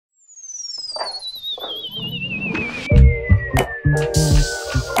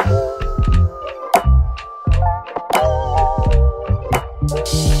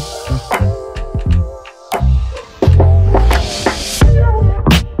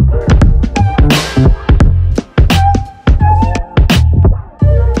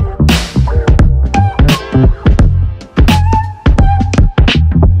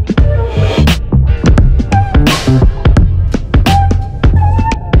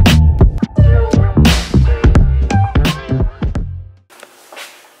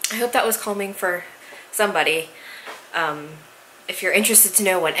That was calming for somebody. If you're interested to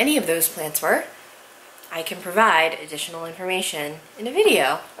know what any of those plants were, I can provide additional information in a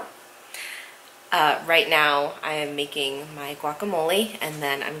video. Right now I am making my guacamole, and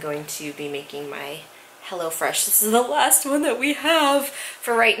then I'm going to be making my HelloFresh. This is the last one that we have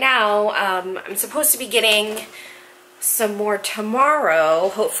for right now. I'm supposed to be getting some more tomorrow.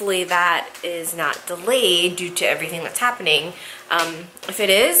 Hopefully that is not delayed due to everything that's happening. If it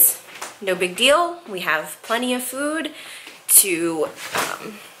is, no big deal. We have plenty of food to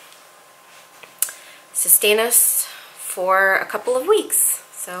sustain us for a couple of weeks.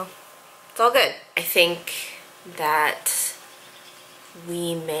 So it's all good. I think that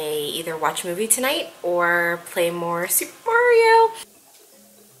we may either watch a movie tonight or play more Super Mario.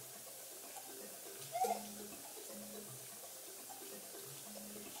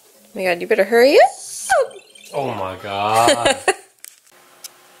 Oh my god, you better hurry up. Oh my god.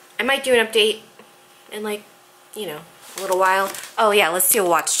 I might do an update in, like, you know, a little while. Oh yeah, let's do a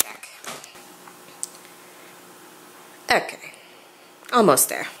watch check. Okay, almost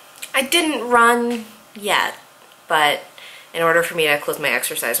there. I didn't run yet, but in order for me to close my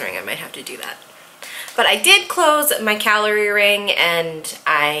exercise ring, I might have to do that. But I did close my calorie ring, and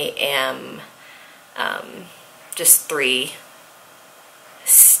I am just 3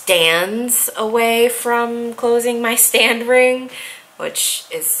 stands away from closing my stand ring, which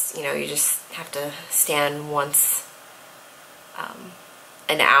is, you know, you just have to stand once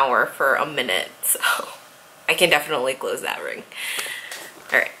an hour for a minute, so I can definitely close that ring.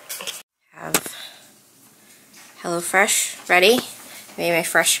 Alright, have HelloFresh ready. Made my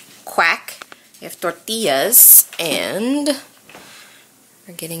fresh quack. We have tortillas, and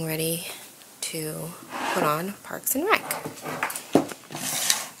we're getting ready to put on Parks and Rec.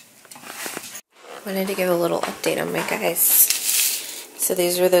 Wanted to give a little update on my guys. So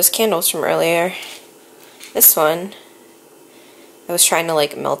these were those candles from earlier. This one, I was trying to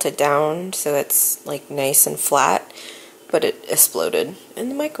like melt it down so it's like nice and flat, but it exploded in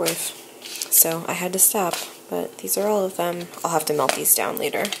the microwave. So I had to stop, but these are all of them. I'll have to melt these down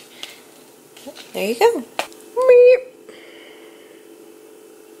later. There you go.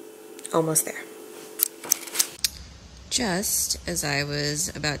 Almost there. Just as I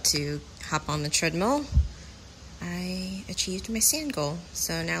was about to hop on the treadmill, I achieved my stand goal.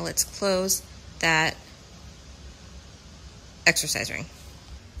 So now let's close that exercise ring.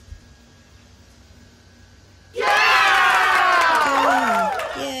 Yeah! Oh,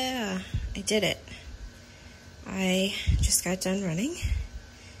 yeah, I did it. I just got done running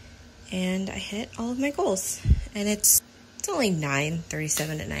and I hit all of my goals. And it's only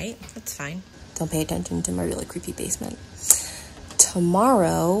 9:37 at night. That's fine. Don't pay attention to my really creepy basement.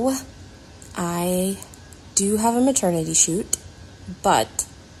 Tomorrow, I do have a maternity shoot, but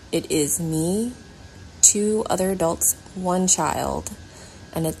it is me, 2 other adults, 1 child,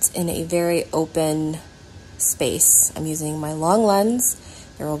 and it's in a very open space. I'm using my long lens.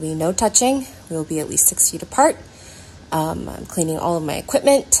 There will be no touching. We will be at least 6 feet apart. I'm cleaning all of my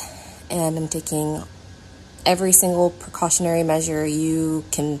equipment, and I'm taking every single precautionary measure you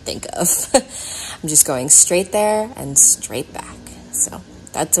can think of. I'm just going straight there and straight back. So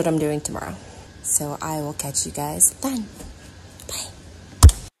that's what I'm doing tomorrow. So I will catch you guys then. Bye.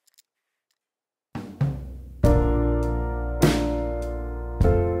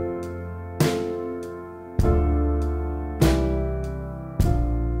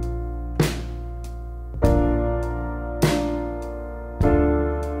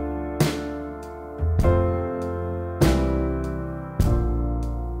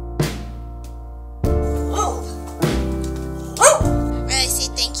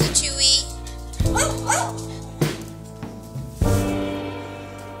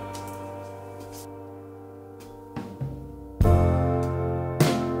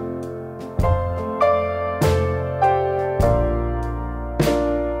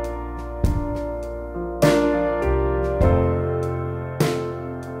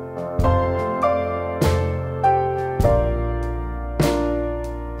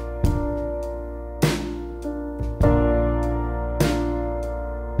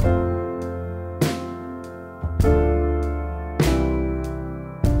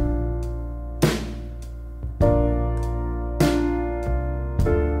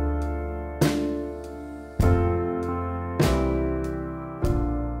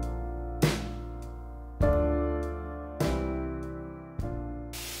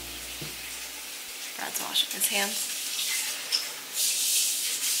 washing his hands.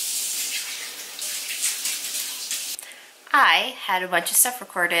 I had a bunch of stuff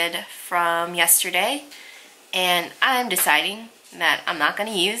recorded from yesterday, and I'm deciding that I'm not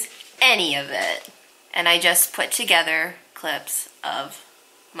going to use any of it. And I just put together clips of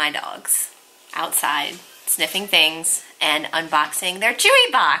my dogs outside sniffing things and unboxing their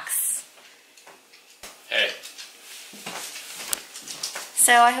Chewy box. Hey.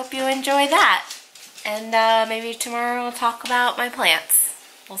 So I hope you enjoy that. And maybe tomorrow I'll talk about my plants.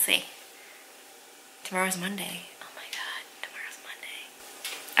 We'll see. Tomorrow's Monday.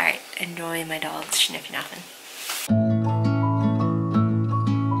 Alright, enjoy my dog's sniffing nothing.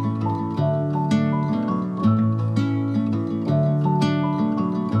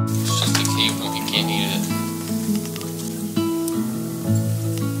 It's just a table, you can't eat it.